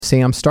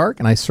Sam Stark,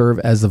 and I serve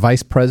as the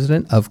Vice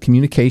President of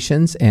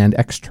Communications and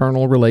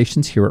External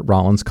Relations here at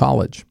Rollins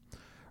College.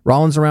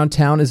 Rollins Around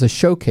Town is a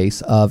showcase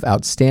of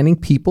outstanding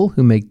people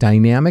who make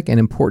dynamic and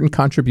important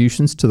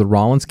contributions to the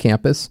Rollins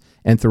campus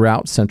and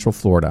throughout Central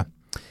Florida.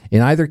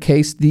 In either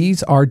case,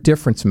 these are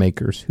difference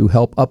makers who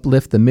help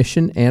uplift the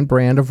mission and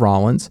brand of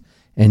Rollins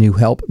and who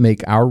help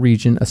make our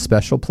region a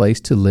special place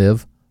to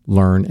live,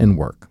 learn, and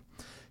work.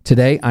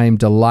 Today, I am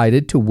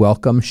delighted to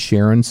welcome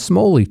Sharon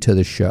Smoley to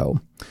the show.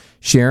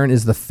 Sharon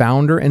is the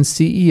founder and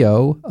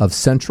CEO of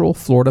Central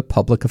Florida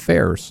Public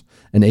Affairs,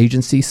 an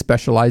agency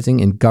specializing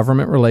in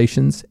government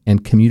relations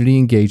and community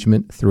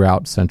engagement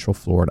throughout Central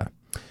Florida.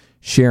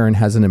 Sharon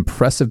has an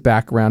impressive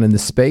background in the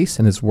space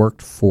and has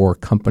worked for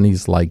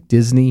companies like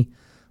Disney,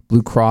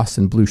 Blue Cross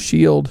and Blue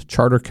Shield,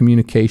 Charter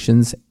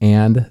Communications,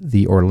 and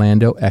the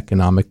Orlando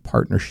Economic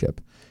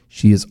Partnership.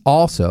 She is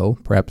also,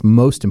 perhaps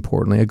most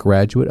importantly, a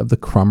graduate of the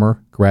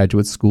Crummer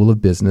Graduate School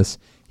of Business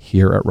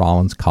here at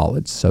Rollins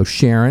College. So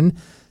Sharon,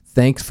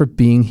 thanks for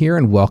being here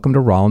and welcome to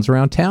Rollins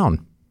Around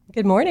Town.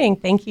 Good morning.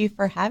 Thank you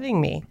for having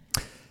me.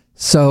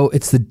 So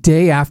it's the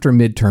day after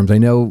midterms. I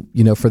know,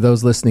 for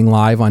those listening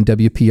live on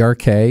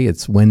WPRK,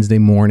 it's Wednesday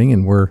morning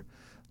and we're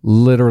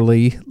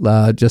literally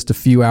just a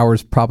few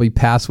hours probably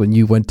past when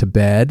you went to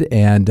bed.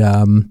 And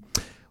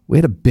we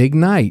had a big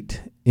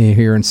night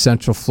here in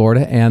Central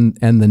Florida and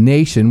the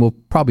nation. We'll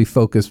probably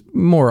focus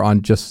more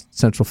on just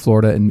Central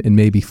Florida and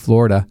maybe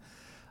Florida.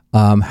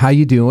 How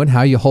you doing?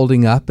 How you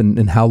holding up?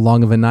 And how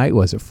long of a night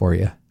was it for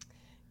you?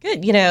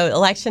 Good.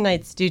 Election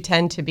nights do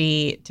tend to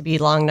be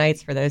long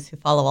nights for those who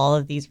follow all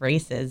of these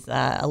races.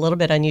 A little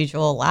bit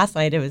unusual last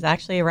night. It was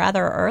actually a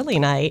rather early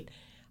night.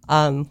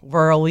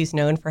 We're always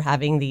known for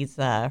having these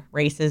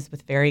races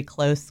with very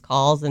close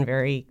calls and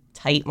very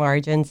tight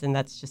margins, and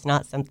that's just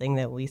not something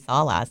that we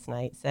saw last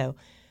night. So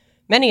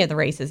many of the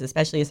races,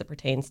 especially as it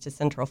pertains to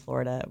Central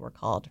Florida, were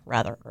called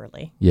rather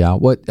early. Yeah.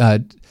 What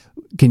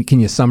can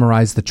you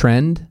summarize the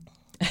trend?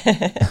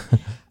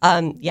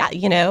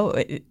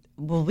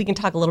 Well, we can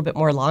talk a little bit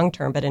more long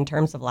term, but in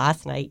terms of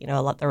last night,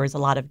 there was a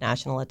lot of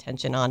national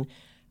attention on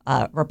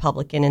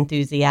Republican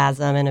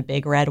enthusiasm and a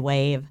big red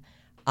wave.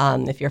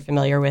 If you're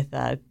familiar with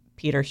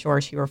Peter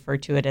Schorsch, he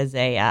referred to it as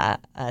a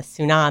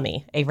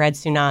tsunami, a red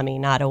tsunami,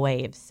 not a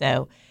wave.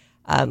 So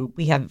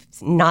we have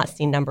not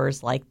seen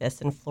numbers like this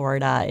in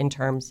Florida in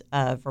terms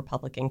of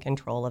Republican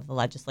control of the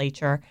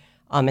legislature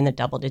and the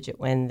double-digit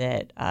win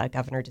that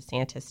Governor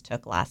DeSantis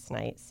took last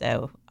night.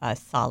 So a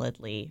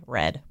solidly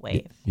red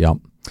wave. Yeah.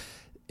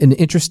 An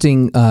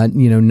interesting,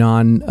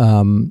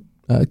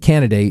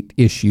 candidate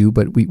issue,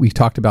 but we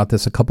talked about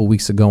this a couple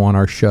weeks ago on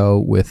our show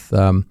with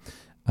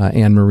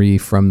Anne Marie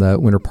from the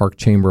Winter Park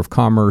Chamber of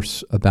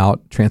Commerce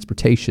about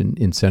transportation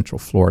in Central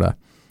Florida.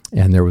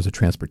 And there was a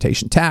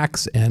transportation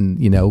tax and,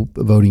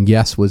 voting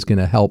yes was going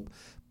to help,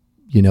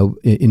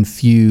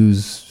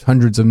 infuse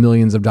hundreds of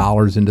millions of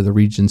dollars into the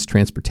region's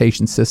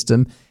transportation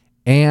system.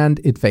 And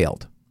it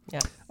failed. Yeah.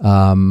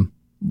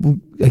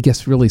 I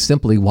guess really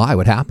simply why?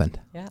 What happened?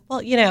 Yeah.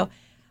 Well,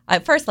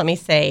 first, let me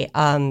say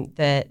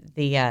that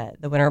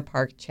the Winter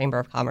Park Chamber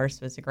of Commerce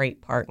was a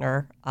great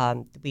partner.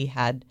 We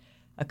had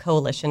a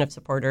coalition of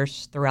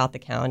supporters throughout the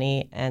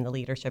county, and the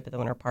leadership of the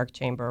Winter Park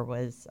Chamber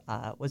was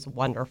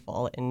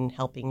wonderful in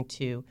helping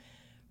to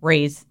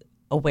raise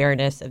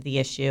awareness of the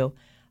issue.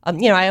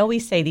 I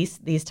always say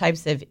these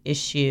types of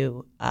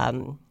issue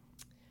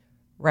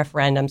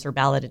referendums or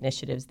ballot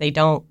initiatives, they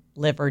don't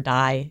live or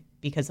die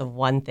because of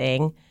one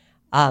thing.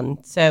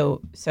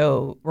 So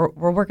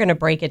we're going to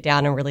break it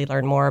down and really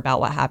learn more about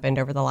what happened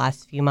over the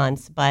last few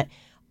months. But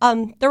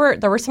there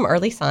were some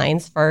early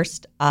signs.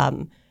 First,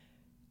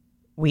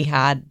 we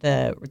had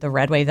the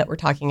red wave that we're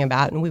talking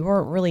about, and we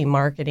weren't really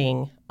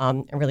marketing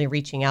and really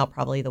reaching out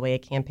probably the way a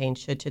campaign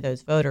should to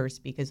those voters,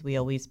 because we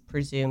always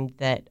presumed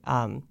that,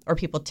 or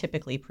people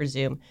typically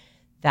presume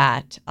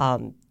that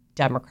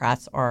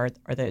Democrats are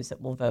those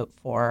that will vote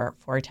for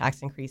a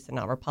tax increase and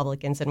not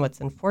Republicans. And what's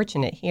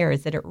unfortunate here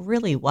is that it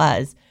really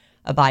was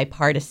a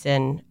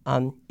bipartisan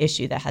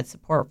issue that had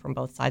support from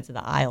both sides of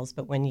the aisles.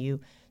 But when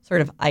you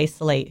sort of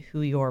isolate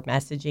who you're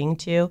messaging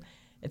to,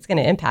 it's going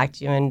to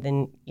impact you. And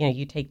then,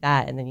 you take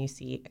that and then you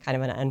see kind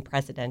of an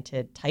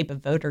unprecedented type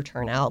of voter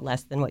turnout,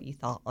 less than what you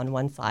thought on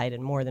one side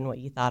and more than what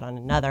you thought on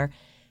another.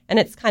 And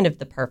it's kind of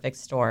the perfect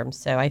storm.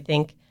 So I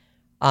think,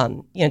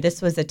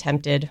 this was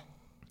attempted,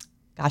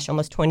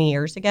 almost 20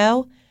 years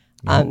ago.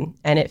 And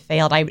it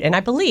failed. I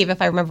believe,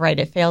 if I remember right,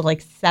 it failed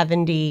like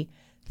 70-30.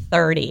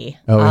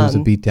 Oh, it was a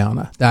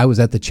beatdown. I was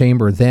at the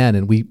chamber then,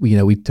 and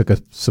we took a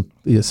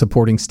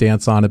supporting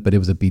stance on it, but it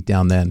was a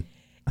beatdown then.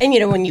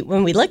 And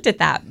when we looked at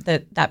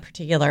that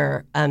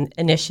particular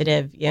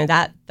initiative,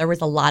 that there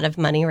was a lot of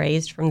money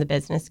raised from the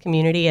business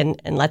community, and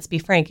let's be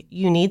frank,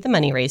 you need the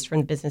money raised from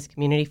the business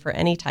community for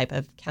any type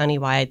of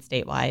countywide,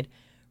 statewide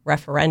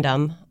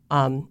referendum,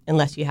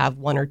 unless you have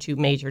one or two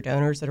major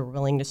donors that are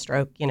willing to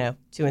stroke, $2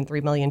 and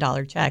 $3 million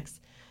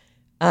checks.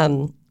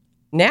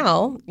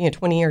 Now,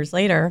 20 years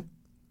later,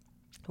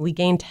 We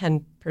gained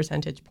 10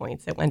 percentage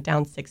points. It went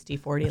down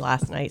 60-40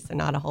 last night, so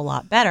not a whole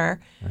lot better.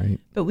 Right.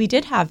 But we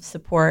did have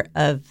support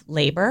of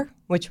labor,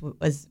 which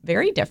was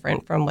very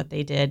different from what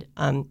they did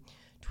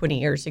 20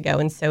 years ago.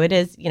 And so it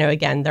is,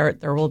 again,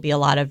 there will be a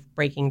lot of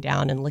breaking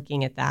down and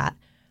looking at that.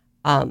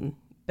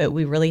 But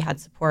we really had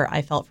support,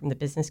 I felt, from the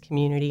business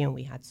community, and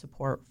we had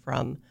support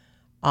from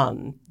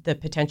the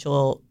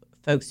potential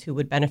folks who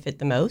would benefit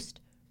the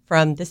most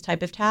from this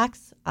type of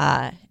tax.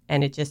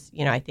 And it just,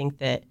 I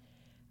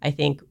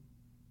think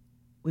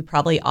we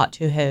probably ought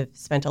to have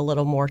spent a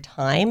little more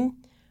time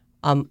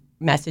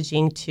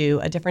messaging to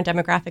a different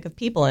demographic of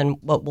people. And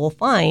what we'll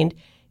find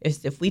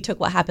is if we took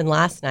what happened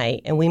last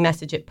night and we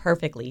message it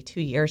perfectly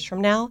 2 years from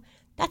now,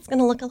 that's going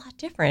to look a lot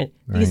different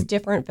because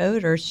different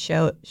voters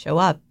show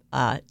up,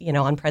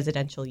 on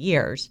presidential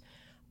years.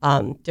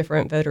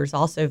 Different voters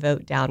also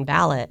vote down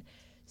ballot.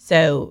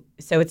 So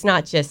it's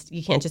not just,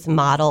 you can't just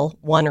model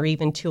one or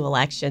even two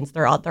elections.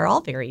 They're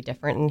all very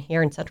different. And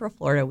here in Central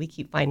Florida, we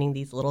keep finding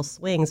these little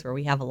swings where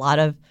we have a lot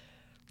of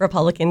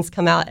Republicans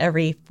come out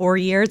every 4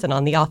 years, and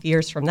on the off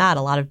years from that,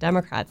 a lot of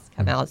Democrats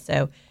come out.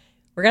 So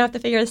we're going to have to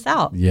figure this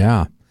out.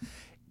 Yeah.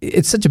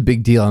 It's such a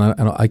big deal,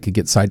 and I could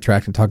get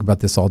sidetracked and talk about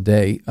this all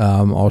day,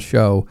 all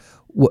show.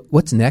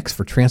 What's next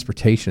for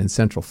transportation in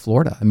Central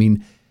Florida? I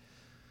mean,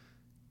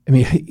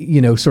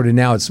 sort of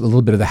now it's a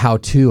little bit of the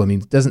how-to. I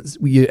mean, at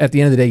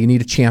the end of the day, you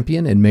need a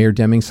champion, and Mayor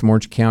Demings from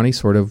Orange County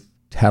sort of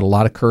had a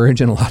lot of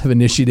courage and a lot of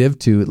initiative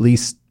to at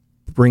least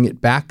bring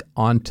it back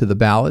onto the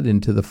ballot,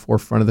 into the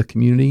forefront of the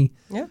community.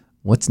 Yeah.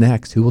 What's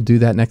next? Who will do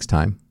that next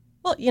time?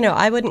 Well,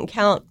 I wouldn't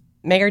count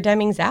Mayor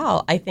Demings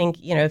out. I think,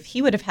 if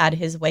he would have had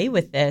his way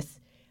with this,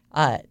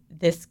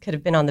 this could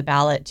have been on the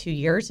ballot 2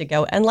 years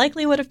ago and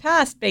likely would have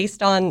passed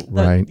based on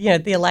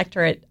the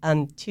electorate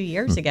 2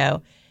 years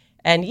ago.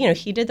 And,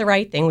 he did the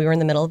right thing. We were in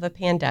the middle of a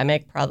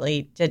pandemic,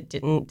 probably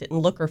didn't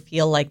look or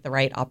feel like the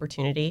right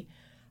opportunity.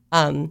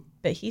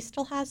 But he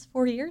still has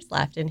 4 years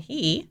left, and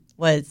he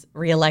was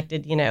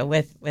reelected,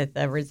 with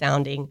a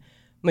resounding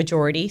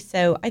majority.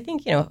 So I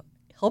think,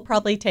 he'll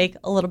probably take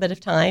a little bit of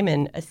time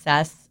and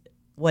assess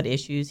what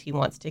issues he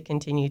wants to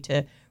continue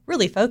to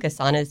really focus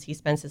on as he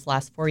spends his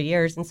last 4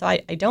 years. And so I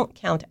don't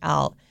count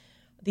out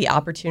the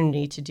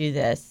opportunity to do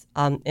this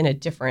in a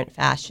different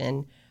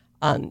fashion.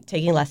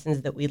 Taking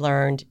lessons that we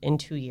learned in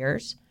 2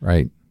 years.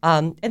 Right.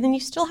 And then you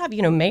still have,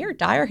 Mayor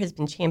Dyer has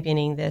been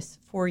championing this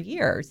for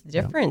years. The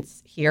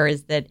difference here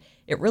is that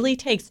it really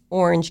takes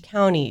Orange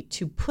County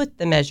to put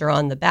the measure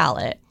on the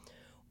ballot,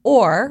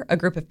 or a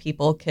group of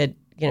people could,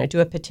 do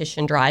a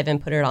petition drive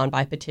and put it on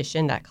by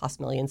petition. That costs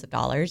millions of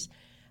dollars.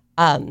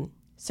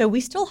 So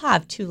we still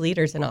have two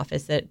leaders in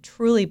office that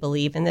truly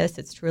believe in this.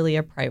 It's truly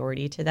a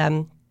priority to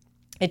them.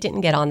 It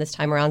didn't get on this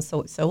time around,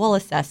 so we'll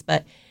assess.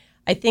 But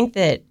I think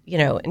that,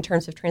 in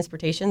terms of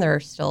transportation, there are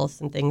still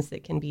some things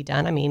that can be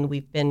done. I mean,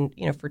 we've been,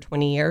 for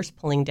 20 years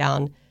pulling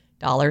down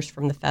dollars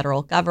from the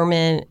federal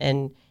government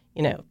and,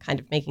 kind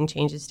of making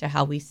changes to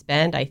how we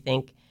spend. I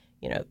think,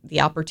 the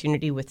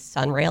opportunity with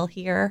Sunrail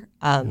here,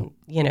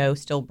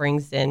 still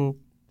brings in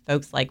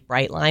folks like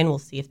Brightline. We'll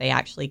see if they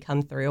actually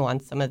come through on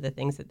some of the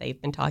things that they've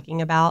been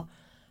talking about.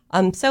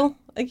 So,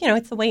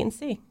 it's a wait and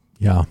see.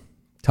 Yeah.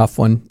 Tough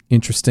one.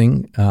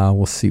 Interesting.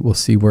 We'll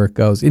see where it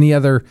goes. Any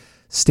other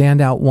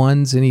standout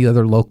ones? Any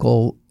other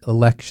local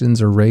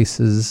elections or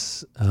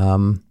races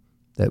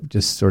that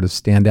just sort of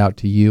stand out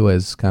to you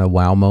as kind of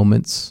wow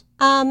moments?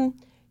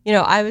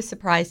 I was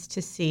surprised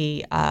to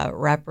see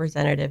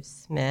Representative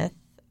Smith,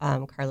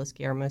 Carlos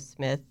Guillermo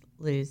Smith,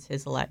 lose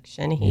his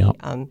election. He,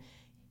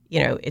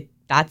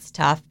 that's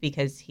tough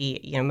because he,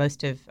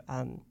 most of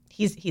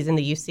he's in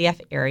the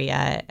UCF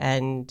area,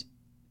 and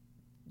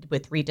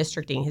with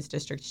redistricting, his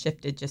district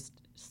shifted just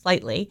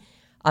slightly.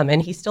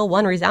 And he still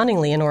won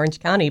resoundingly in Orange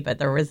County, but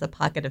there was a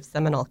pocket of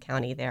Seminole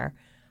County there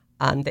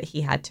that he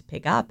had to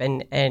pick up.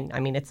 And I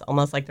mean, it's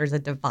almost like there's a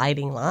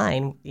dividing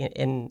line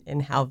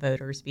in how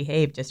voters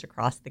behave just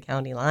across the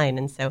county line.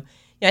 And so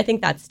I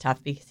think that's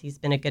tough because he's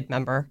been a good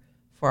member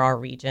for our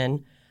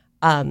region.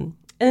 And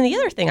then the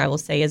other thing I will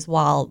say is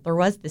while there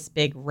was this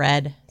big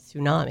red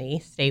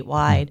tsunami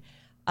statewide,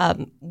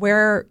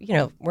 where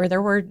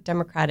there were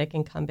Democratic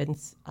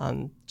incumbents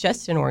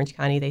just in Orange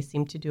County, they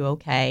seemed to do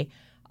okay.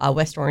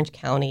 West Orange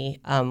County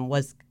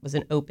was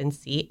an open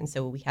seat, and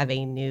so we have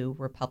a new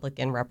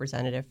Republican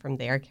representative from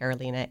there,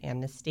 Carolina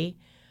Amnesty.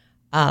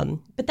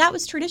 But that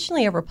was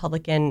traditionally a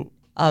Republican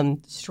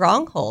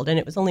stronghold, and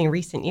it was only in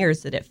recent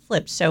years that it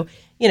flipped. So,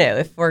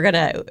 if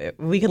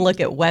we can look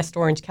at West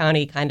Orange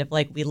County kind of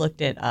like we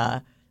looked at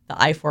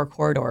the I-4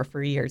 corridor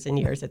for years and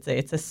years.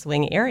 It's a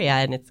swing area,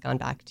 and it's gone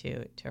back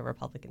to a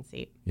Republican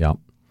seat. Yeah.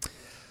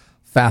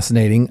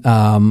 Fascinating.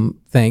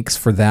 Thanks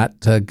for that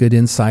good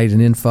insight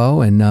and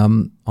info. And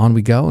on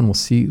we go, and we'll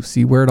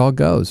see where it all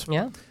goes.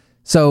 Yeah.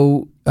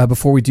 So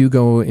before we do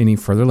go any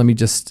further, let me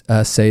just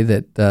say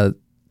that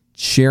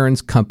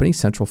Sharon's company,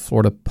 Central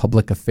Florida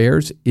Public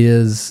Affairs,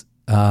 is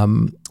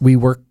we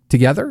work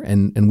together,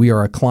 and we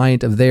are a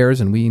client of theirs,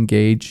 and we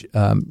engage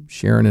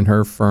Sharon and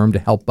her firm to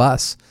help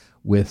us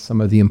with some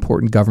of the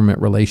important government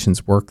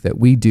relations work that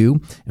we do,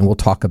 and we'll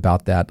talk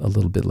about that a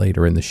little bit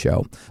later in the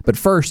show. But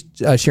first,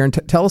 Sharon,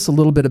 tell us a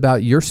little bit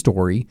about your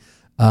story.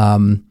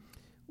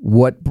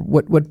 What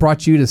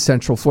brought you to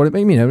Central Florida?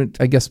 I mean,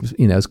 I guess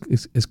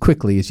as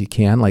quickly as you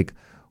can. Like,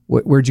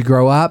 where'd you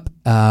grow up?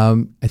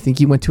 I think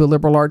you went to a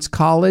liberal arts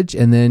college,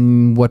 and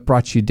then what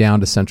brought you down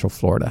to Central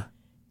Florida?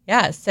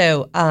 Yeah,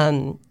 so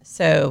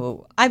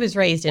I was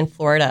raised in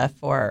Florida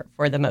for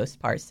the most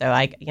part. So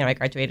I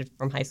graduated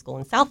from high school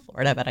in South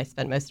Florida, but I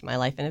spent most of my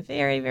life in a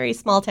very, very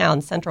small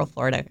town, Central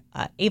Florida,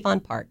 Avon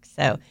Park.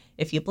 So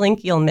if you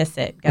blink, you'll miss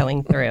it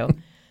going through.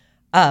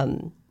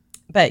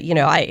 But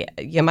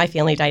my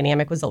family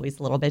dynamic was always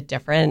a little bit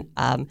different.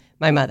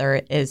 My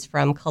mother is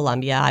from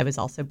Colombia. I was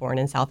also born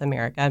in South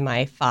America.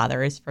 My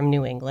father is from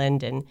New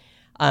England, and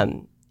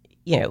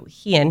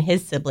he and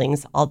his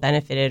siblings all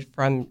benefited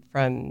from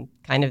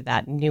kind of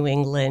that New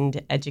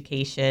England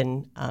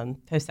education,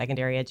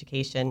 post-secondary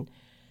education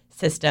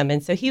system.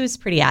 And so he was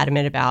pretty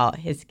adamant about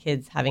his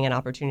kids having an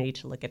opportunity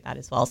to look at that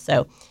as well.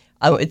 So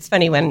it's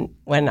funny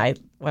when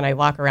I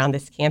walk around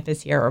this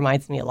campus here, it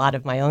reminds me a lot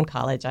of my own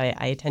college.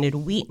 I attended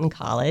Wheaton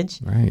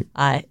College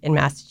in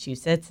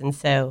Massachusetts. And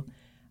so,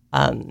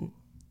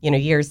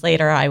 years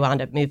later, I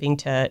wound up moving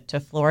to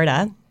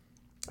Florida,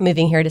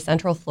 moving here to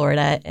Central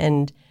Florida,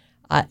 and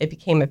it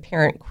became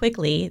apparent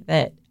quickly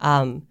that,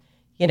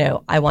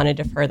 I wanted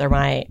to further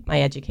my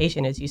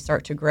education as you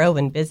start to grow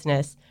in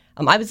business.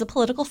 I was a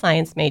political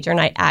science major,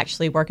 and I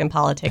actually work in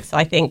politics. So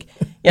I think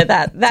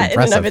that in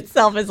and of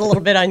itself is a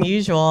little bit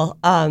unusual.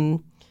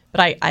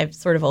 But I've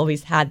sort of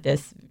always had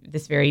this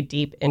very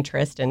deep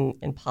interest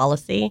in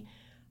policy.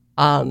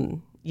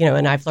 And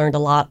I've learned a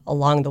lot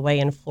along the way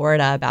in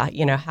Florida about,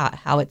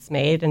 how it's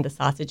made, and the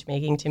sausage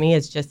making to me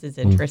is just as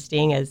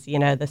interesting as,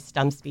 the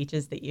stump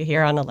speeches that you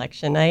hear on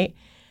election night.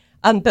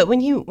 But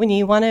when you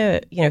want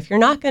to, if you're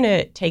not going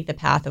to take the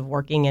path of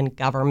working in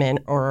government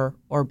or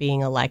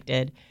being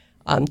elected,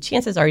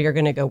 chances are you're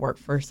going to go work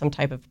for some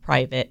type of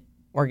private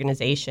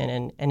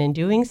organization. And in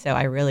doing so,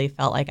 I really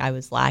felt like I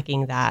was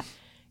lacking that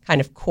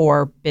kind of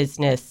core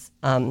business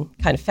kind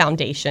of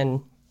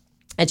foundation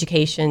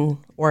education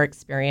or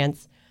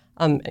experience.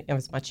 I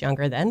was much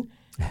younger then.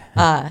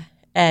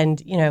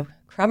 And,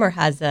 Crummer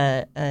has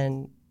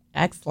an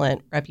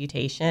excellent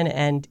reputation,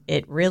 and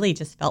it really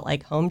just felt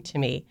like home to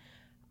me,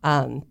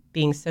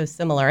 being so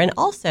similar. And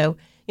also,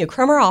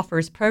 Crummer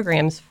offers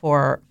programs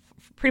for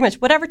pretty much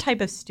whatever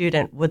type of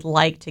student would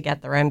like to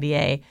get their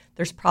MBA.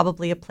 There's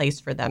probably a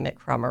place for them at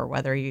Crummer,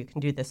 whether you can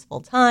do this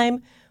full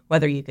time,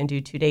 whether you can do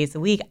 2 days a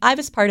week. I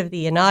was part of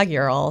the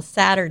inaugural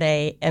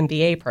Saturday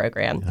MBA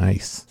program.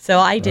 Nice. So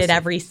I did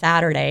every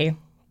Saturday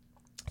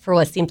for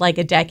what seemed like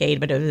a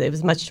decade, but it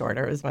was much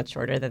shorter. It was much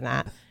shorter than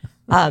that.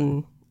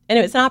 And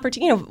it was an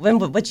opportunity.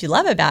 What you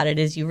love about it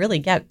is you really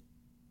get,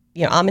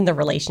 I'm in the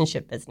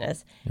relationship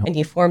business, and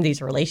you form these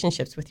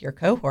relationships with your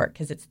cohort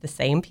because it's the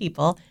same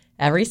people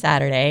every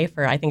Saturday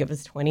for, I think it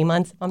was 20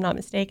 months, if I'm not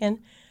mistaken.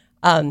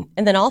 And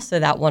then also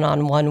that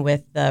one-on-one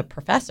with the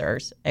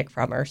professors at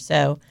Crummer.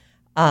 So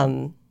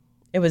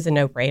it was a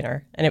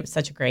no-brainer, and it was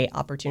such a great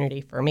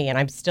opportunity for me, and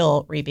I'm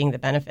still reaping the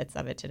benefits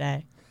of it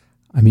today.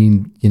 I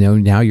mean,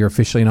 now you're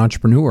officially an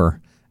entrepreneur.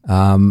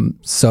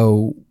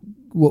 So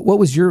what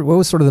was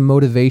sort of the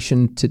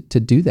motivation to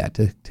do that?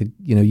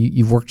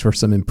 You've worked for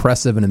some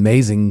impressive and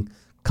amazing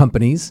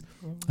companies,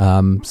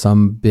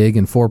 some big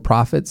and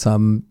for-profit,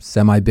 some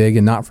semi-big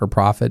and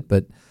not-for-profit.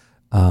 But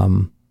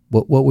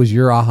what was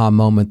your aha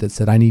moment that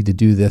said, I need to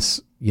do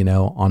this,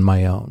 on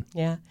my own?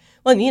 Yeah.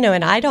 Well,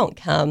 and I don't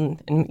come,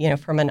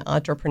 from an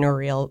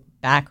entrepreneurial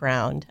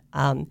background.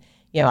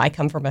 I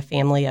come from a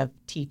family of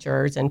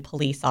teachers and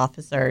police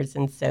officers,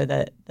 and so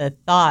the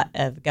thought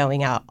of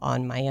going out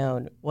on my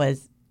own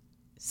was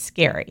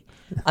scary.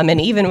 And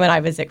even when I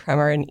was at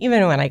Crummer, and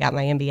even when I got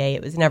my MBA,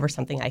 it was never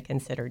something I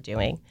considered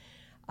doing.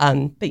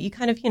 But you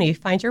kind of, you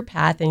find your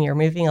path, and you're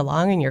moving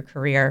along in your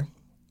career,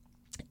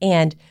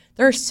 and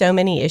there are so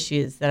many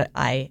issues that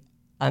I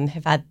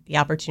have had the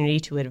opportunity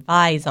to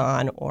advise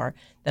on, or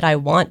that I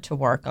want to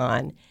work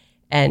on,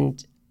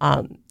 and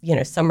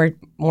some are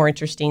more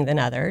interesting than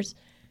others.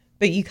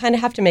 But you kind of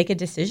have to make a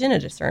decision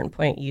at a certain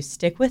point. You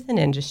stick with an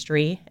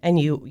industry, and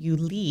you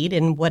lead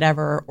in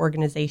whatever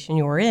organization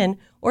you're in.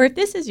 Or if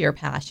this is your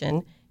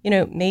passion,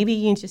 maybe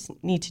you just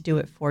need to do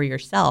it for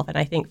yourself. And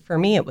I think for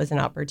me, it was an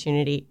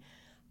opportunity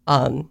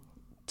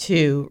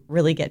to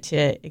really get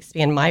to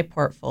expand my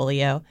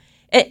portfolio.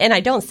 And I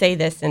don't say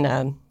this in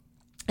a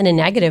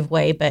negative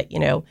way, but,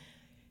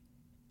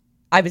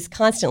 I was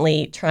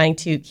constantly trying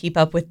to keep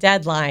up with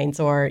deadlines,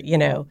 or,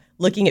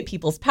 looking at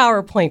people's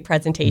PowerPoint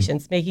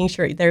presentations, making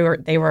sure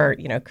they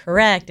were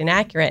correct and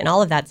accurate, and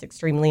all of that's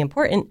extremely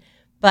important.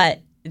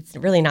 But it's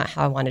really not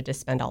how I wanted to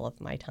spend all of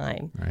my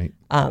time. Right.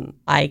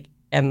 I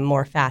am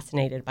more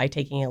fascinated by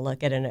taking a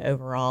look at an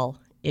overall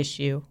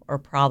issue or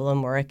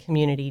problem or a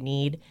community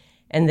need,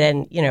 and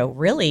then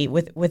really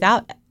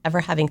without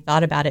ever having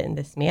thought about it in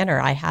this manner,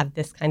 I have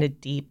this kind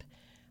of deep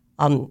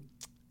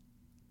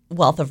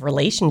wealth of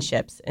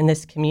relationships in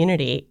this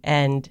community,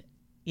 and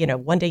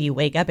one day you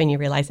wake up and you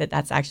realize that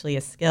that's actually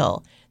a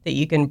skill, that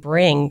you can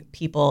bring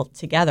people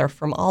together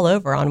from all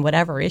over on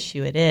whatever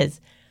issue it is,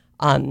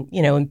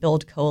 and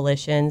build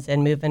coalitions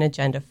and move an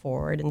agenda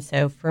forward. And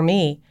so for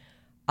me,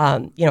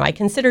 I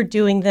considered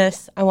doing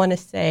this, I want to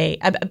say,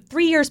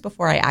 3 years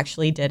before I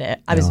actually did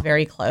it. I was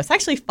very close. I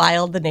actually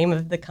filed the name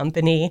of the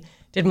company,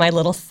 did my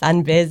little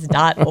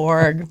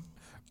sunbiz.org.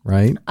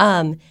 Right.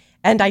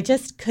 And I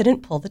just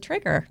couldn't pull the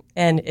trigger.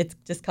 And it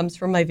just comes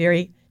from my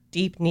very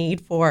deep need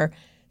for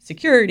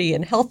security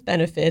and health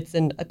benefits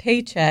and a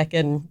paycheck.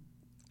 And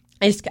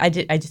I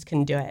just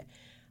couldn't do it.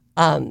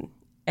 And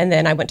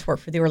then I went to work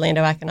for the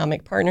Orlando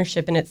Economic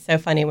Partnership. And it's so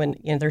funny when,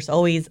 there's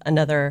always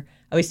I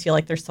always feel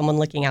like there's someone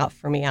looking out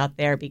for me out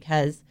there,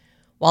 because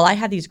while I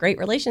had these great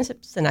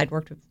relationships and I'd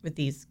worked with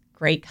these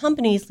great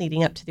companies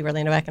leading up to the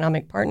Orlando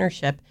Economic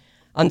Partnership,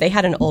 they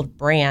had an old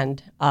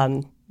brand,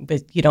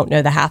 but you don't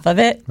know the half of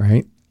it.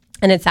 Right.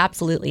 And it's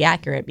absolutely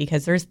accurate,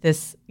 because there's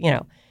this,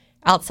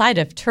 outside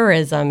of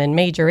tourism and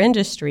major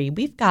industry,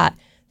 we've got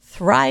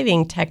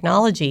thriving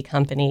technology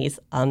companies.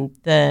 What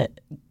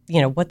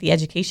the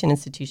education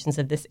institutions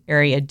of this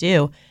area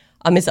do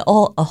is a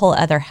whole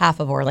other half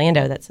of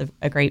Orlando that's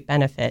a great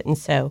benefit. And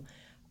so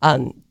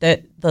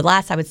the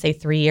last, I would say,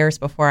 3 years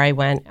before I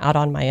went out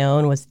on my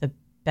own was the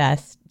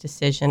best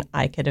decision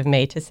I could have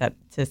made to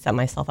set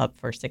myself up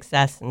for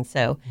success. And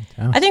so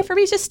I think for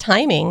me, just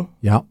timing.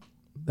 Yeah,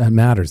 that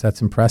matters.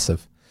 That's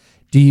impressive.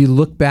 Do you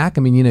look back?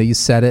 I mean, you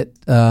said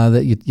it,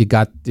 that you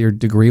got your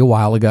degree a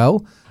while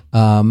ago.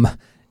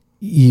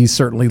 You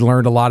certainly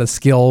learned a lot of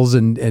skills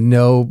and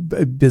know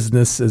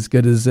business as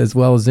good as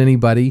well as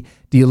anybody.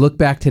 Do you look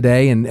back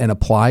today and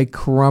apply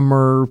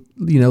Crummer,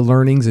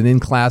 learnings and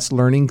in-class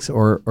learnings,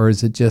 or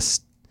is it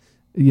just,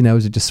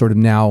 sort of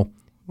now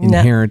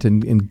inherent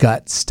and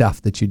gut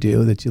stuff that you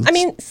do that you? I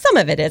mean, some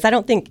of it is. I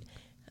don't think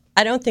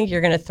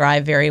you're going to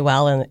thrive very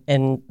well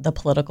in the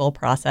political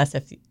process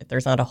if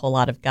there's not a whole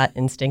lot of gut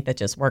instinct that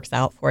just works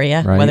out for you.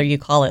 Right. Whether you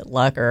call it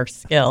luck or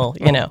skill,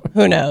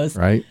 who knows?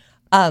 Right.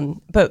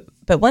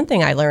 But one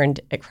thing I learned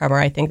at Crummer,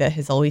 I think that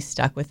has always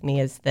stuck with me,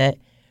 is that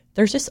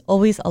there's just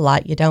always a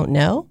lot you don't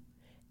know,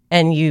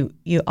 and you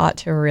ought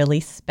to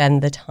really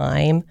spend the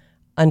time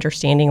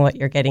understanding what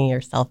you're getting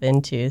yourself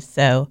into.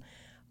 So,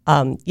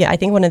 I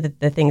think one of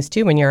the things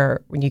too when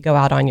you go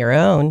out on your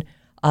own,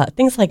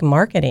 things like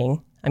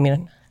marketing. I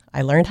mean,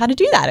 I learned how to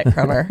do that at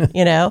Crummer.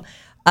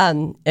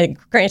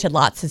 Granted,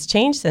 lots has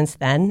changed since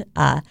then.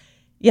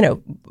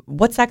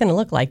 What's that going to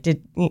look like?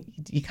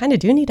 You kind of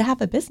do need to have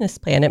a business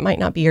plan. It might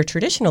not be your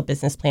traditional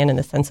business plan in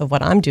the sense of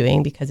what I'm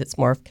doing, because it's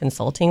more of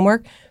consulting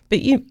work, but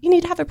you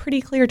need to have a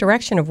pretty clear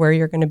direction of where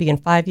you're going to be in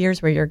 5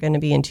 years, where you're going to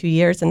be in 2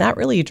 years. And that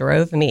really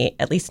drove me,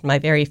 at least my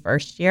very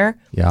first year,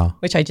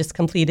 which I just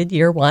completed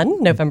year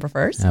 1, November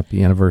 1st.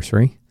 Happy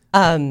anniversary.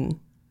 I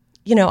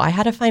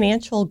had a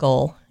financial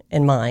goal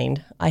in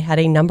mind. I had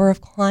a number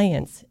of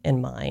clients in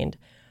mind.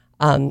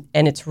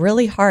 And it's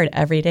really hard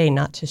every day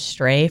not to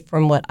stray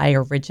from what I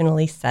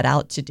originally set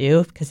out to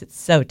do, because it's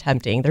so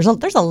tempting. There's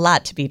a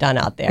lot to be done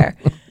out there.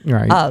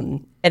 Right.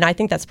 And I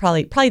think that's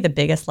probably the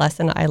biggest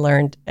lesson I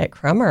learned at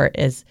Crummer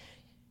is,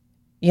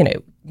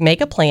 make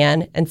a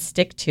plan and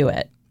stick to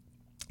it.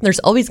 There's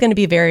always going to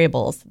be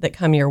variables that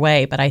come your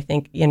way, but I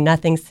think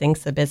nothing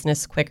sinks a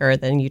business quicker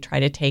than you try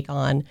to take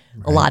on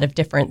a lot of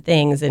different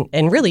things,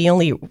 and really you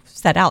only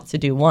set out to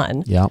do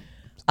one. Yeah.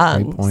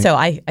 So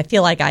I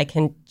feel like I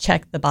can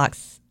check the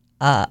box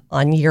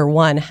on year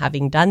 1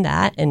 having done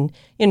that. And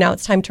now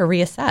it's time to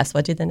reassess.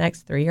 What do the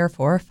next 3 or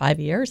 4 or 5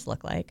 years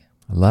look like?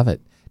 I love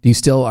it.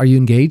 Are you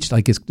engaged?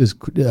 Like, at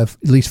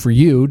least for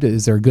you,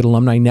 is there a good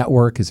alumni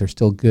network? Is there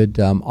still good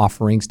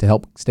offerings to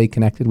help stay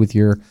connected with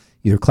your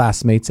either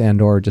classmates and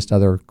or just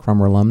other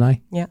Crummer alumni?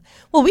 Yeah.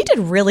 Well, we did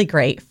really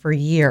great for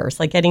years,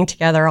 like getting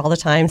together all the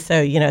time.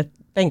 So,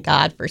 thank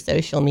God for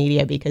social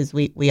media, because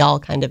we all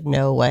kind of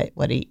know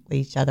what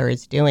each other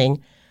is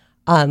doing.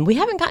 We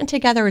haven't gotten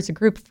together as a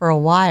group for a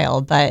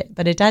while, but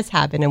it does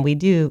happen, and we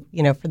do,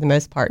 for the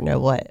most part, know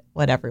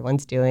what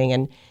everyone's doing.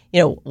 And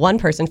one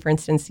person, for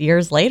instance,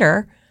 years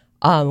later,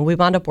 we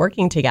wound up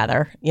working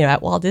together,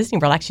 at Walt Disney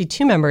World. Actually,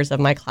 2 members of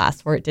my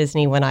class were at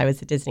Disney when I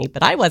was at Disney,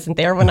 but I wasn't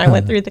there when I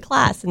went through the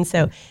class. And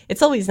so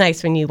it's always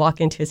nice when you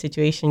walk into a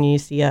situation and you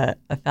see a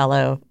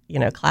fellow,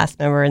 class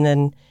member, and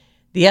then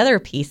the other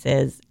piece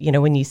is,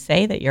 when you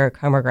say that you're a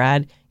Crummer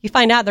grad, you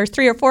find out there's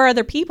 3 or 4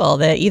 other people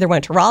that either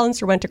went to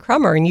Rollins or went to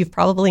Crummer, and you've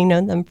probably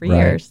known them for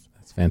years.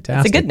 That's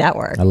fantastic. It's a good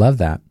network. I love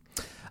that.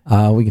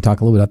 We can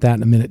talk a little bit about that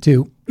in a minute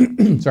too.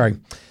 Sorry.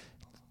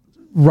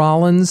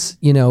 Rollins,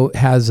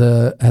 has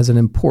an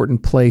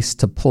important place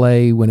to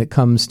play when it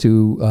comes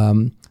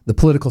to the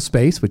political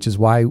space, which is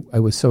why I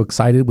was so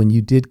excited when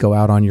you did go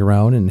out on your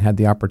own and had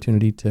the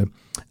opportunity to,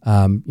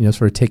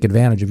 sort of take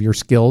advantage of your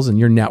skills and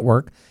your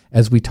network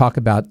as we talk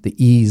about the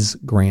EASE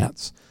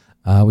grants.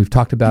 We've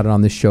talked about it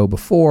on this show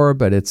before,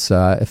 but it's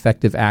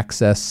effective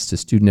access to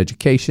student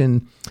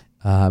education.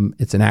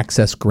 It's an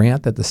access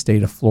grant that the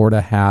state of Florida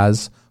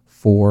has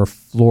for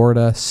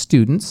Florida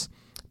students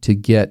to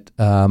get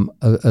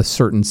a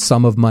certain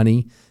sum of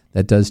money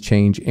that does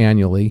change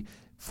annually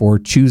for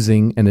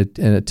choosing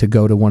to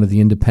go to one of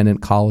the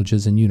independent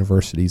colleges and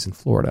universities in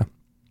Florida.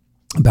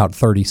 About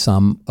 30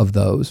 some of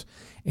those.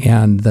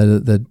 And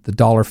the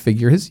dollar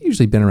figure has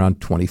usually been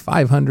around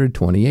 $2,500,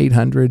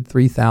 $2,800,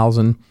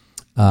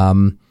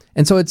 $3,000.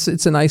 And so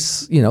it's a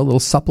nice, little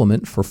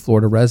supplement for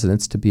Florida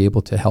residents to be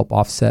able to help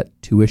offset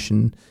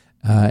tuition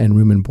and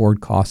room and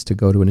board costs to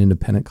go to an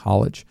independent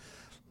college.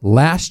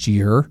 Last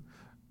year,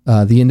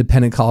 the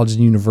independent colleges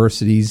and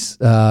universities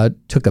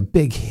took a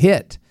big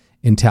hit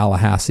in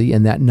Tallahassee,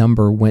 and that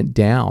number went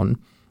down.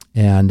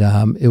 And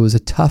it was a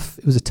tough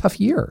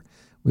year.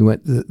 We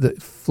went. The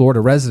Florida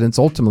residents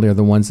ultimately are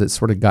the ones that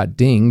sort of got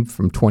dinged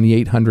from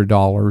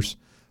 $2,800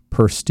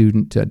 per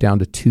student down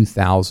to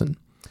 $2,000.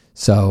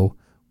 So,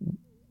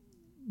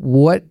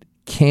 what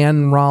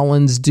can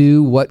Rollins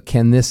do? What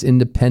can this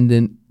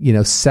independent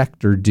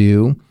sector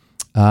do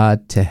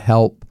to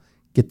help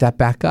get that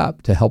back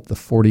up? To help the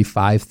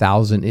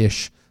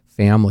 45,000-ish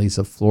families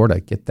of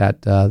Florida get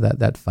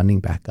that funding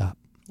back up.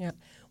 Yeah.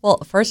 Well,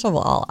 first of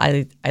all,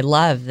 I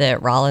love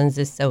that Rollins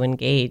is so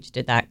engaged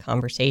in that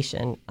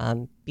conversation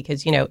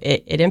because,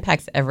 it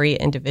impacts every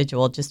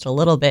individual just a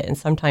little bit. And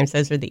sometimes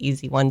those are the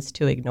easy ones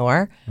to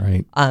ignore.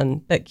 Right.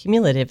 But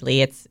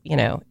cumulatively, it's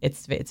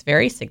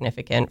very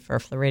significant for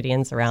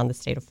Floridians around the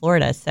state of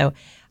Florida. So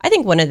I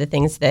think one of the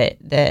things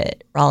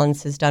that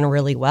Rollins has done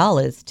really well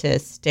is to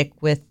stick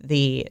with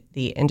the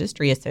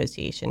industry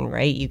association,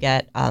 right? You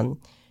get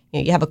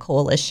you have a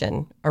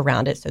coalition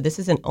around it. So this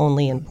isn't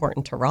only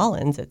important to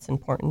Rollins, it's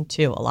important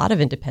to a lot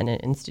of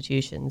independent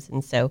institutions.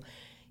 And so,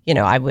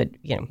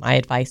 my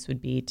advice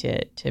would be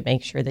to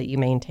make sure that you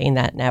maintain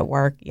that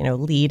network,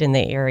 lead in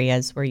the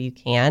areas where you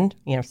can,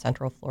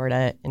 Central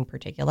Florida in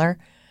particular.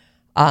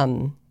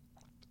 What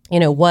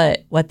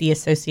the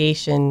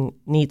association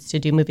needs to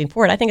do moving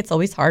forward. I think it's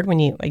always hard when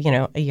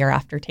a year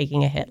after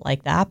taking a hit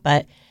like that,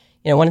 but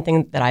one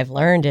thing that I've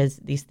learned is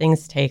these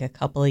things take a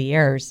couple of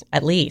years,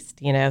 at least.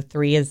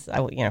 3 is,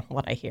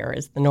 what I hear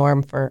is the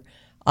norm for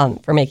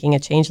making a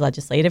change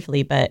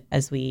legislatively. But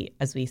as we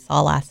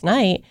saw last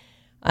night,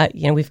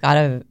 we've got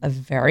a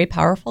very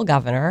powerful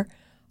governor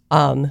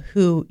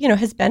who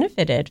has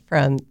benefited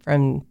from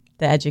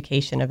the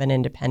education of an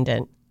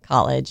independent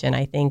college, and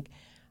I think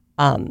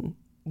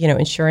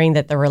ensuring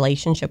that the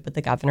relationship with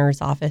the governor's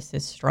office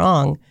is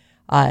strong.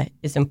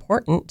 Is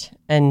important,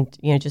 and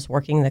just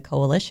working the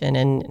coalition,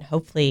 and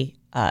hopefully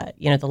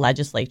the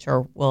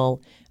legislature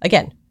will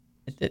again.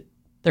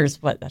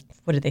 There's what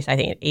did they say? I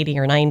think 80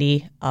 or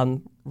 90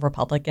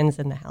 Republicans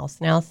in the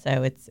House now,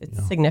 so it's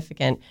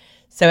significant.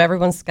 So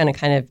everyone's going to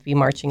kind of be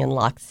marching in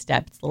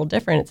lockstep. It's a little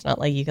different. It's not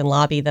like you can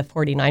lobby the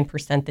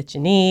 49% that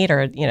you need,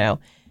 or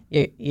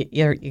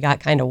you got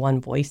kind of one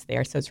voice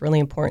there. So it's really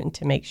important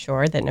to make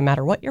sure that no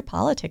matter what your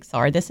politics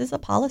are, this is a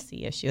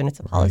policy issue, and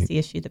it's a policy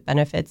issue that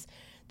benefits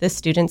the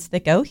students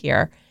that go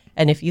here.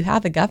 And if you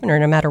have a governor,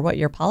 no matter what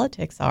your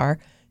politics are,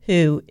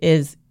 who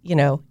is,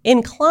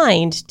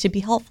 inclined to be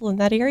helpful in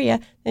that area,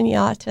 then you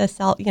ought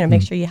to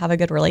make sure you have a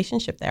good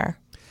relationship there.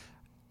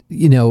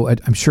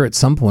 I'm sure at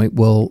some point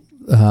we'll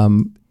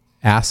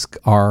ask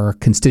our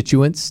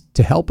constituents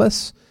to help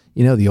us.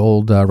 The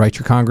old write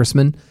your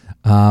congressman.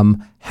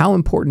 How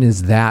important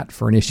is that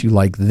for an issue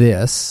like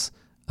this?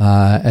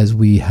 As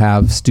we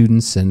have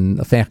students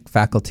and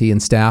faculty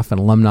and staff and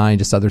alumni and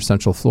just other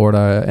Central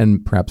Florida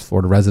and perhaps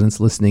Florida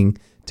residents listening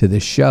to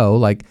this show,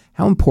 like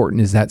how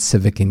important is that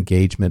civic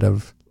engagement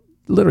of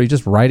literally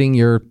just writing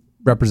your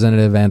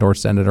representative and or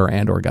senator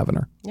and or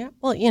governor? Yeah,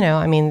 well,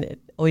 it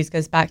always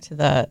goes back to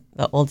the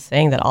old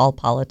saying that all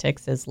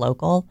politics is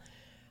local.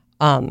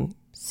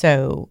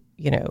 So,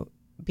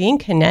 being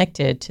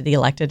connected to the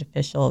elected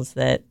officials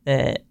that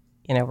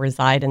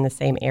reside in the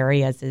same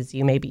areas as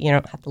you. Maybe you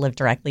don't have to live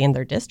directly in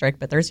their district,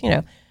 but there's,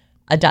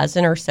 a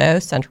dozen or so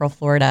Central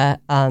Florida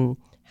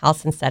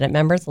House and Senate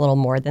members, a little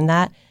more than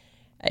that.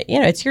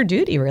 It's your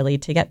duty really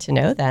to get to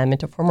know them and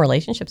to form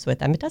relationships with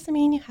them. It doesn't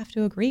mean you have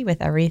to agree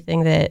with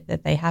everything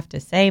that they have to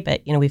say,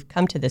 but, we've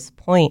come to this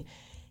point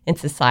in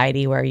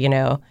society where,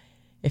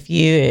 if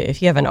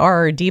you have an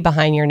R or D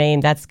behind your name,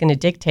 that's going to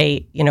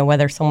dictate,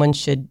 whether someone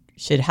should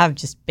have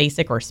just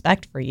basic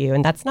respect for you,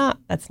 and that's not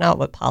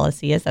what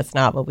policy is. That's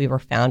not what we were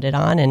founded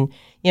on. And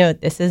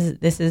this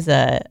is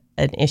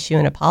an issue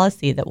and a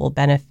policy that will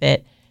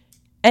benefit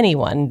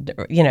anyone,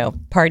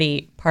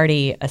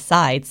 party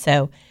aside.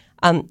 So,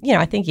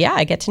 I think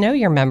I get to know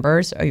your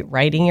members.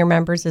 Writing your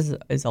members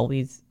is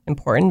always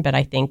important, but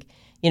I think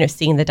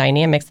seeing the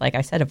dynamics, like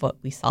I said, of what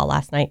we saw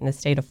last night in the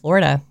state of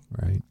Florida,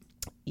 right.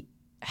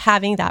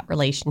 Having that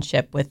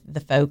relationship with the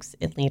folks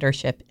in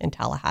leadership in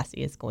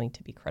Tallahassee is going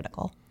to be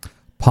critical.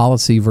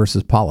 Policy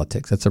versus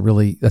politics. That's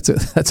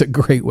a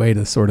great way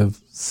to sort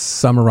of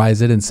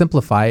summarize it and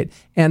simplify it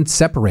and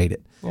separate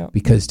it. Yep.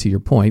 Because to your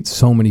point,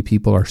 so many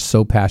people are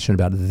so passionate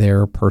about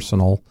their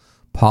personal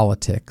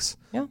politics.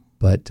 Yeah.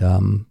 But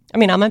I'm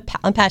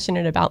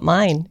passionate about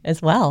mine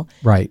as well.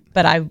 Right.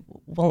 But I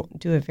won't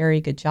do a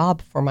very good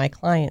job for my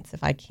clients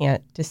if I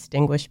can't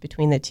distinguish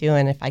between the two,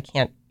 and if I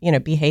can't,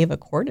 behave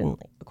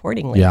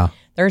accordingly. Yeah.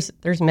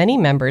 there's many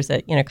members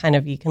that, kind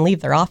of you can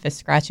leave their office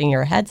scratching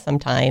your head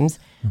sometimes,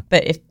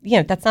 but if,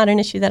 that's not an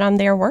issue that I'm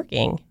there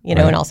working, Right.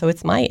 and also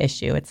it's my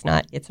issue. It's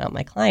not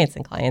my clients,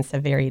 and clients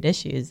have varied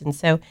issues. And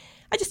so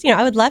I just,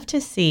 I would love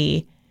to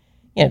see,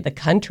 the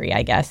country,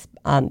 I guess,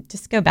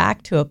 just go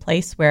back to a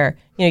place where,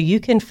 you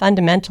can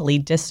fundamentally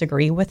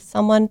disagree with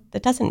someone.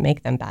 That doesn't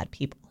make them bad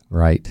people.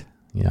 Right.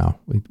 Yeah.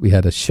 We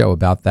had a show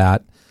about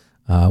that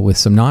with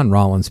some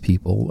non-Rollins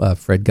people,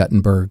 Fred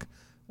Guttenberg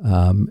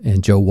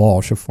and Joe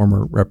Walsh, a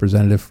former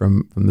representative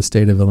from the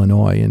state of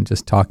Illinois, and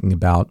just talking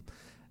about,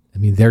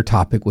 their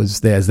topic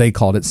was, as they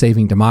called it,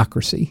 saving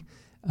democracy.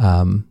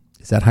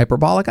 Is that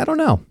hyperbolic? I don't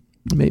know.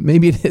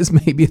 Maybe it is,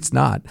 maybe it's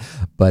not.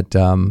 But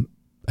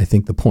I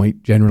think the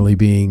point generally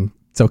being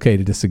it's okay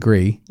to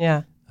disagree.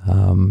 Yeah.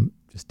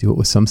 Just do it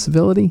with some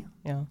civility.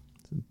 Yeah.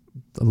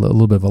 A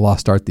little bit of a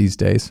lost art these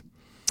days.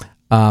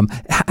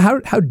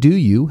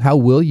 How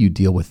will you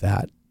deal with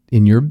that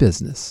in your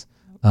business?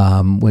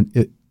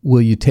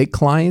 Will you take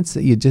clients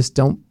that you just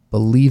don't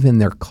believe in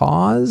their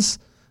cause?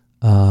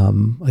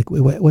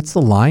 What's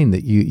the line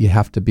that you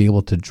have to be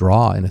able to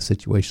draw in a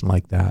situation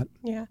like that?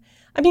 Yeah.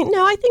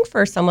 No, I think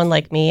for someone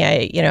like me,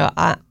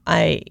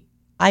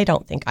 I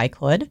don't think I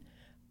could.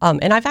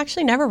 And I've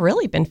actually never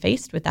really been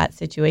faced with that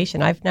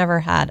situation. I've never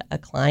had a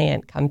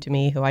client come to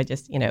me who I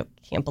just,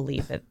 can't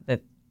believe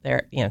that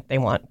they're, they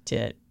want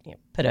to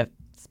put a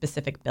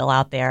specific bill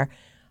out there,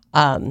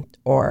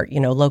 or,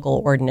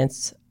 local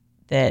ordinance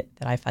that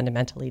I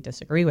fundamentally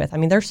disagree with.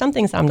 There's some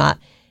things I'm not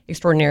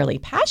extraordinarily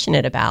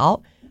passionate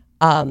about,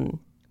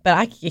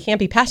 but you can't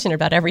be passionate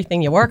about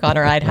everything you work on,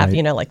 or I'd have,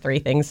 Right. 3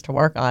 things to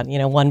work on,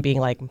 one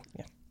being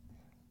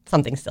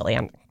something silly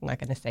I'm not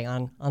going to say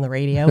on the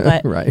radio,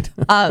 but Right.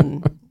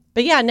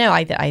 But yeah, no,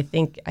 I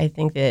think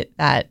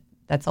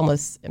that's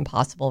almost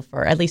impossible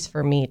at least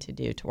for me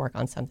to work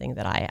on something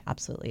that I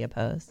absolutely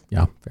oppose.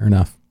 Yeah, fair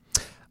enough.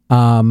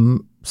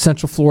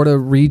 Central Florida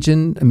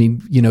region.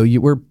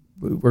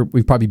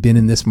 We've probably been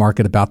in this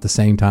market about the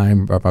same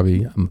time.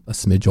 Probably I'm a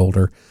smidge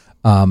older.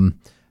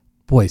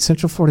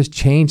 Central Florida's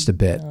changed a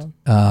bit,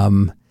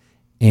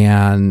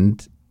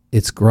 and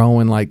it's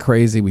growing like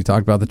crazy. We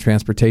talked about the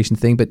transportation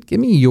thing, but give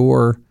me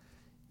your,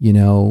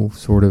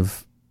 sort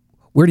of,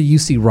 where do you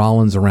see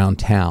Rollins around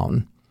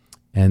town,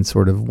 and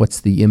sort of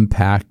what's the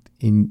impact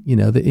in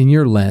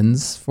your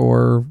lens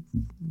for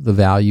the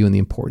value and the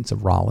importance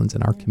of Rollins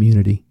in our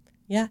community?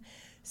 Yeah.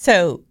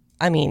 So,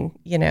 I'm an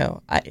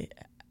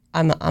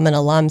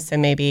alum, so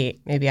maybe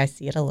I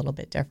see it a little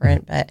bit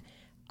different, but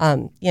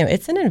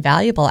it's an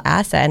invaluable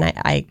asset.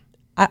 And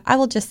I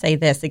will just say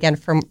this again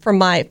from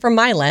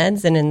my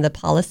lens and in the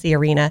policy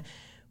arena.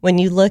 When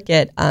you look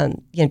at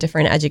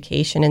different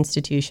education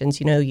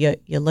institutions, you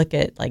look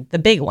at like the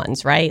big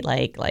ones, right?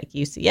 Like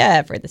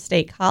UCF or the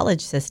state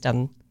college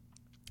system,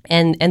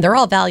 and they're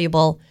all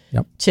valuable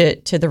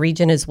Yep. to the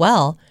region as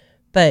well.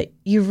 But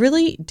you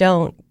really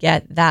don't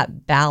get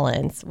that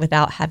balance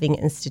without having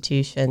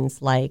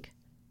institutions like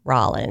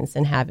Rollins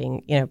and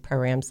having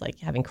programs like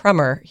having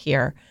Crummer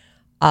here.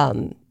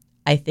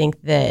 I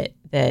think that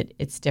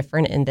it's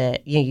different in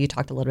that you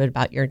talked a little bit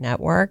about your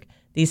network.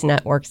 These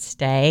networks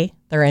stay;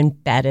 they're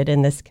embedded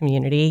in this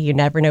community. You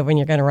never know when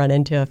you're going to run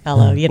into a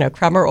fellow,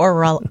 Crummer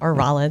or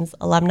Rollins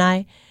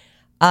alumni.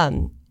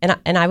 And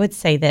I would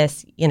say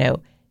this,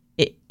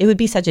 it would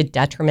be such a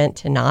detriment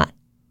to not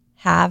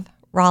have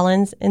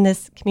Rollins in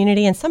this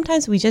community. And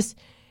sometimes we just,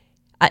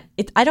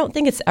 I don't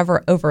think it's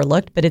ever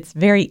overlooked, but it's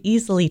very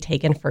easily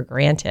taken for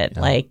granted.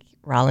 Yeah. Like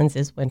Rollins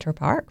is Winter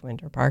Park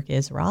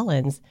is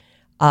Rollins.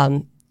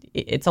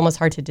 It's almost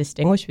hard to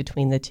distinguish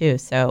between the two.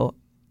 So,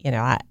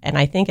 and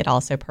I think it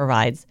also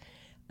provides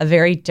a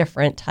very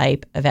different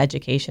type of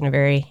education, a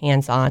very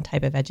hands-on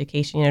type of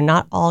education.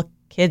 Not all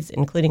kids,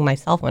 including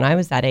myself when I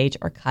was that age,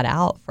 are cut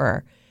out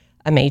for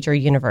a major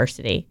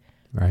university.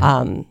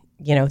 Right.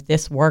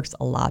 This works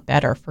a lot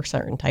better for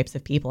certain types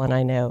of people. And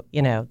I know,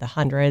 the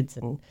hundreds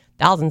and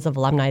thousands of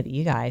alumni that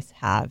you guys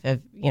have,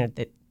 that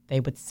they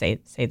would say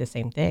the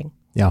same thing.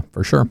 Yeah,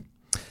 for sure.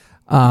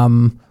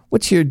 Do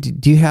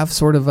you have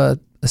sort of a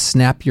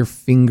snap your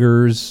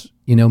fingers,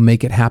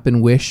 make it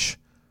happen wish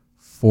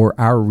for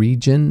our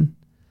region?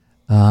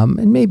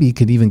 And maybe you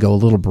could even go a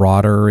little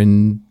broader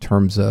in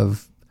terms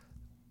of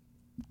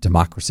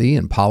democracy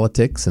and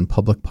politics and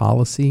public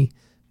policy.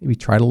 Maybe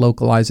try to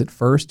localize it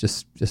first.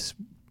 Just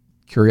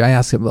curious. I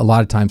ask it a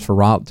lot of times for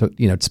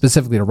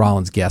specifically to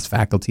Rollins guests,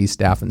 faculty,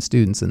 staff, and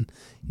students, and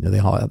they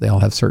all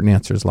have certain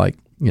answers like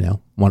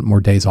want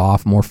more days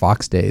off, more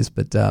Fox days.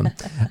 But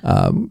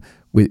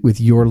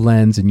with your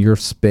lens and your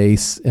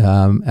space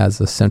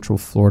as a Central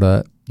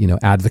Florida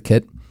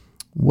advocate,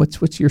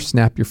 what's your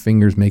snap your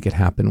fingers, make it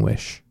happen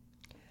wish?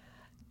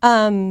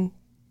 I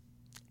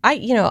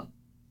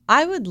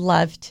would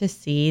love to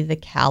see the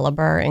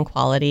caliber and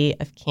quality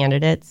of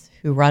candidates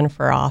who run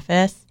for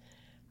office,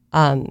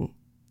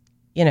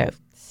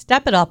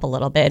 step it up a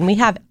little bit. And we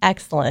have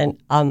excellent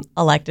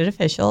elected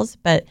officials,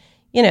 but,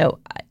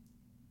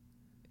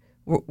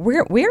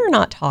 we're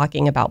not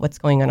talking about what's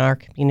going on in our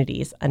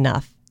communities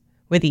enough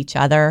with each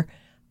other.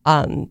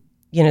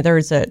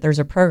 there's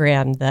a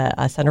program,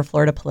 the Center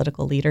Florida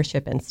Political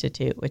Leadership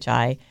Institute, which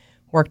I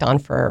worked on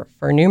for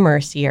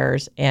numerous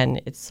years,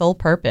 and its sole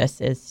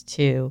purpose is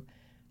to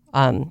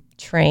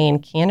train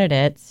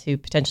candidates who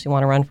potentially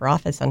want to run for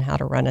office on how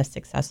to run a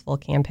successful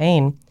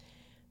campaign.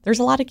 There's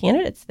a lot of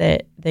candidates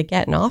that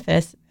get in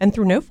office, and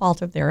through no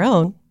fault of their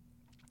own,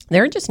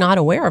 they're just not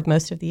aware of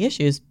most of the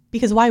issues,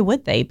 because why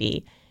would they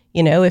be?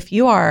 If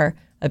you are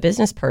a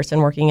business person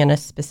working in a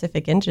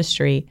specific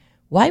industry,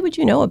 why would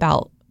you know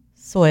about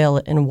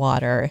soil and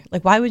water?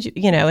 Like, why would you,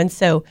 And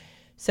so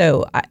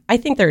I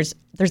think there's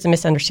a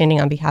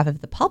misunderstanding on behalf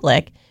of the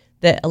public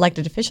that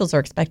elected officials are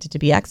expected to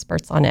be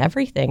experts on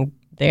everything.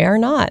 They are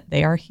not.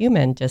 They are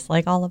human, just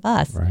like all of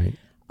us. Right.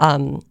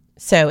 And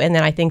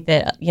then I think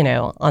that,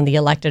 on the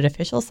elected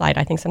official side,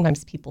 I think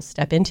sometimes people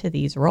step into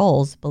these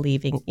roles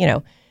believing,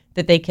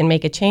 that they can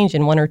make a change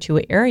in one or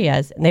two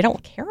areas, and they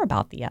don't care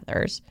about the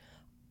others,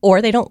 or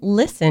they don't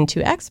listen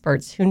to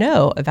experts who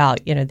know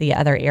about, the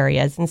other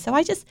areas. And so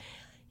I just,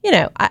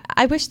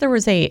 I wish there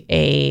was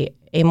a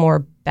more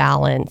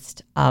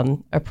balanced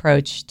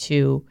approach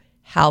to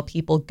how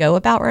people go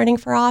about running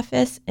for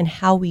office and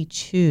how we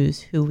choose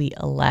who we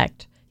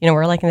elect.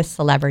 We're like in a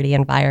celebrity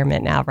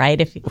environment now, right?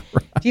 If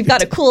you've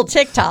got a cool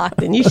TikTok,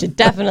 then you should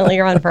definitely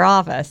run for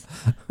office.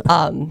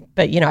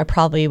 But, I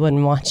probably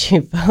wouldn't want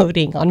you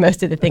voting on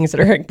most of the things that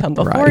are going to come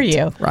before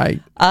you.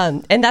 Right.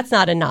 And that's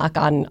not a knock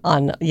on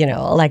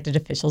elected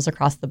officials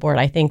across the board.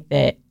 I think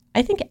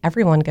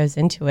everyone goes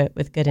into it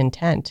with good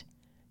intent.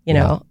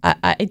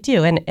 I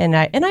do. And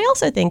I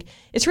also think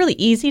it's really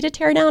easy to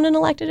tear down an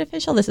elected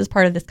official. This is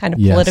part of this kind of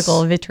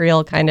political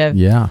vitriol kind of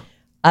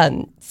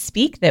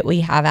speak that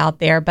we have out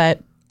there.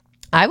 But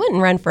I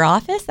wouldn't run for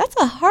office. That's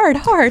a hard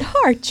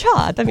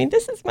job. I mean,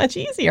 this is much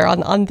easier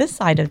on this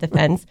side of the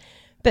fence.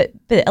 But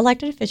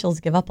elected officials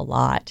give up a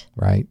lot.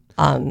 Right.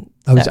 I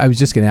was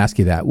just going to ask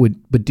you that.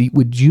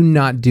 Would you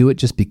not do it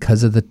just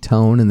because of the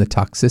tone and the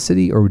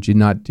toxicity, or would you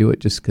not do it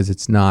just because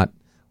it's not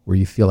where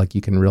you feel like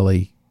you can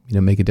really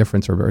make a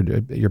difference, or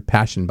you're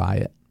passionate by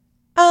it?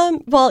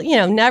 Well,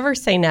 never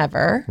say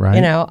never.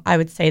 Right. I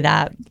would say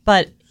that.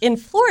 But in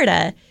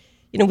Florida,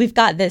 we've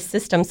got this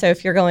system. So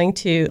if you're going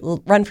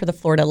to run for the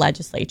Florida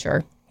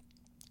legislature,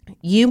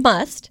 you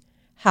must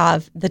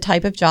have the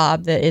type of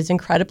job that is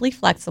incredibly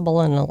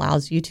flexible and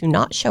allows you to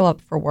not show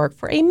up for work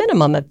for a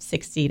minimum of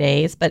 60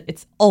 days, but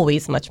it's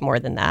always much more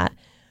than that.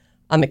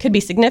 It could be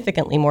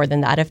significantly more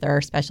than that if there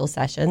are special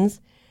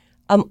sessions,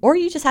 or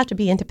you just have to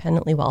be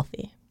independently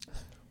wealthy.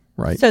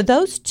 Right. So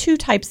those two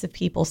types of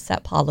people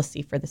set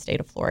policy for the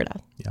state of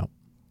Florida.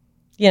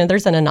 Yeah.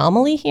 There's an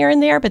anomaly here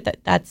and there, but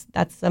that's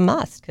a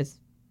must, because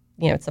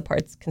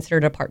it's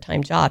considered a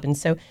part-time job, and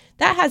so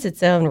that has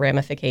its own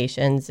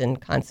ramifications and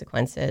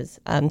consequences.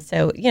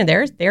 So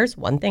there's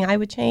one thing I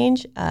would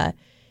change.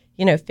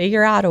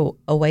 Figure out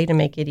a way to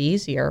make it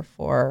easier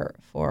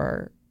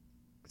for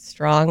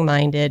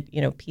strong-minded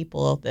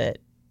people that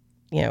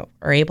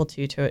are able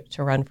to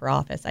run for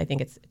office. I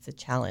think it's a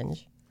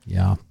challenge.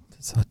 Yeah.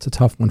 It's a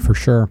tough one for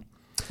sure.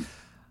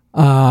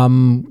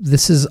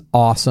 This is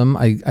awesome.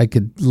 I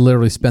could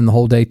literally spend the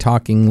whole day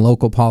talking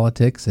local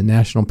politics and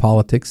national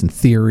politics and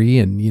theory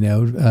and,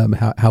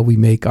 how we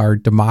make our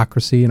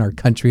democracy and our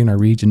country and our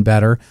region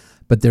better.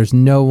 But there's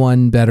no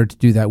one better to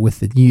do that with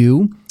than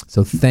you.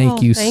 So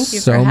thank you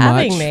so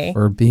much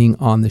for being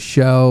on the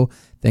show.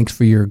 Thanks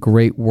for your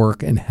great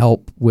work and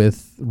help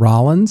with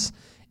Rollins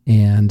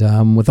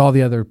and with all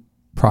the other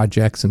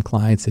projects and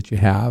clients that you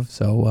have.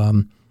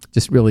 So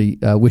just really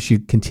wish you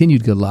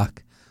continued good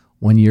luck.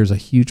 1 year is a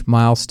huge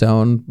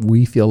milestone.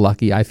 We feel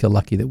lucky. I feel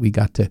lucky that we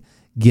got to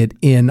get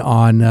in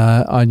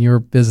on your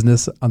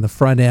business on the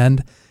front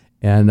end,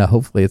 and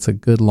hopefully it's a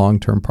good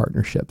long-term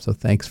partnership. So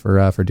thanks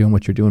for doing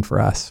what you're doing for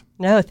us.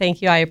 No,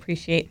 thank you. I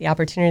appreciate the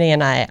opportunity,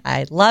 and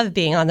I love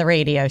being on the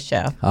radio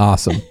show.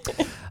 Awesome.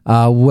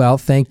 Well,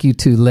 thank you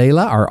to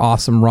Layla, our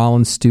awesome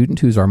Rollins student,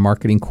 who's our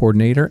marketing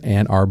coordinator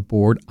and our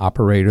board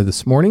operator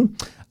this morning.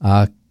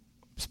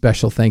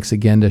 Special thanks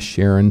again to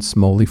Sharon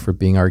Smoley for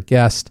being our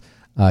guest.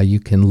 You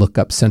can look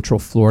up Central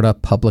Florida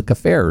Public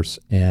Affairs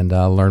and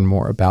learn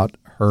more about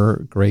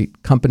her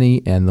great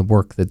company and the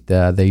work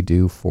that they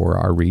do for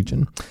our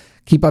region.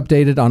 Keep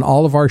updated on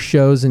all of our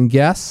shows and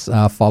guests.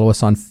 Follow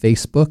us on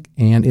Facebook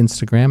and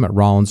Instagram at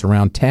Rollins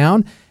Around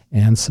Town,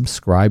 and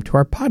subscribe to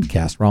our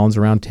podcast, Rollins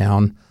Around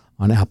Town,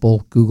 on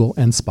Apple, Google,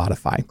 and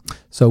Spotify.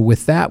 So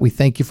with that, we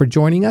thank you for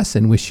joining us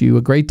and wish you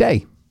a great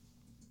day.